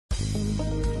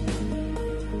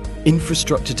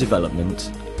Infrastructure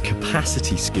development,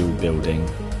 capacity skill building,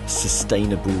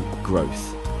 sustainable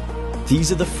growth.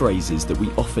 These are the phrases that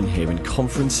we often hear in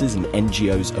conferences and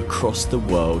NGOs across the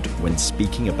world when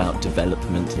speaking about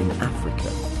development in Africa.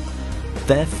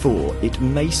 Therefore, it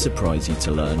may surprise you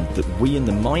to learn that we in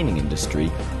the mining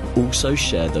industry also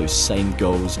share those same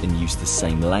goals and use the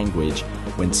same language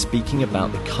when speaking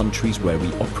about the countries where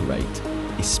we operate,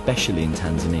 especially in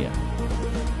Tanzania.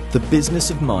 The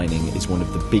business of mining is one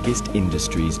of the biggest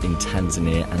industries in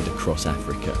Tanzania and across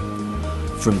Africa.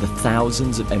 From the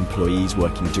thousands of employees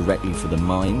working directly for the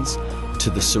mines, to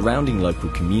the surrounding local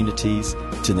communities,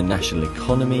 to the national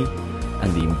economy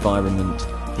and the environment,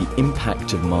 the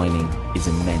impact of mining is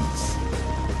immense.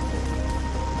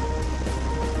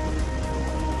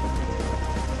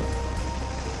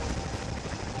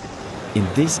 In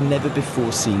this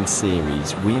never-before-seen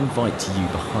series, we invite you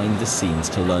behind the scenes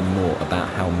to learn more about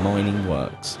how mining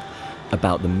works,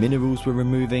 about the minerals we're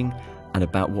removing, and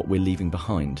about what we're leaving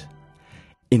behind.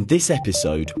 In this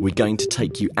episode, we're going to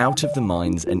take you out of the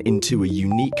mines and into a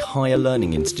unique higher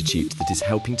learning institute that is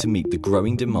helping to meet the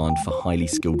growing demand for highly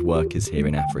skilled workers here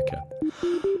in Africa.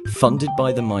 Funded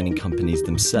by the mining companies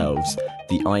themselves,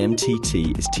 the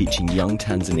IMTT is teaching young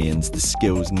Tanzanians the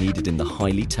skills needed in the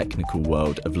highly technical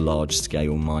world of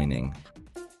large-scale mining.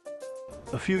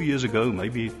 A few years ago,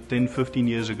 maybe 10, 15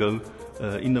 years ago,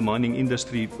 in the mining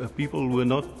industry, people were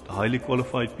not highly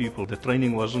qualified people. The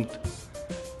training wasn't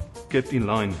kept in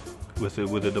line with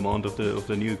the demand of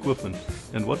the new equipment.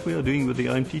 And what we are doing with the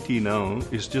IMTT now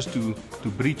is just to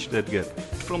breach that gap.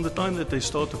 From the time that they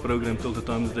start the program till the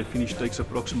time that they finish takes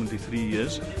approximately 3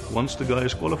 years. Once the guy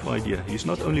is qualified here, he's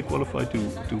not only qualified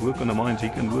to work on the mines, he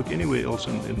can work anywhere else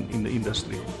in the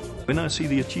industry. When I see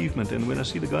the achievement and when I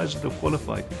see the guys that are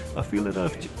qualified, I feel that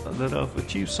I've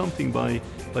achieved something by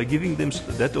giving them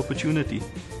that opportunity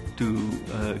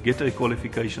to get a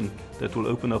qualification that will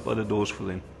open up other doors for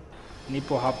them.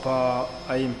 Nipo hapa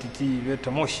IMTT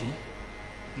Veta Moshi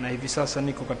na hivi sasa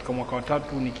niko katika mwaka wa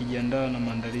 3 nikijiandaa na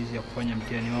maandalizi ya kufanya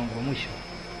mtihani wangu wa mwisho.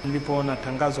 Nilipoona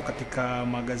tangazo katika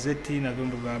magazeti na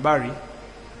vyombo vya habari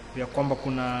ya kwamba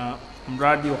kuna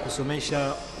mradi wa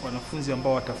kusomesha wanafunzi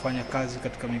ambao watafanya kazi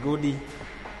katika migodi,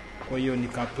 kwa hiyo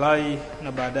nika-apply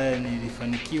na baadaye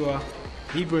nilifanikiwa.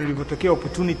 Hivyo nilipotokea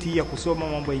opportunity ya kusoma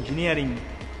mambo ya engineering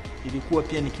ilikuwa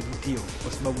pia ni kivutio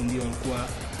kwa sababu ndio ilikuwa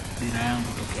dira yangu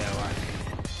tokea awali.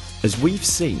 As we've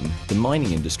seen, the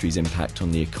mining industry's impact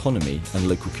on the economy and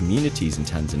local communities in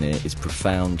Tanzania is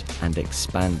profound and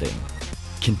expanding.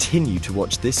 Continue to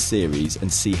watch this series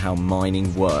and see how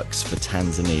mining works for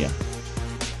Tanzania.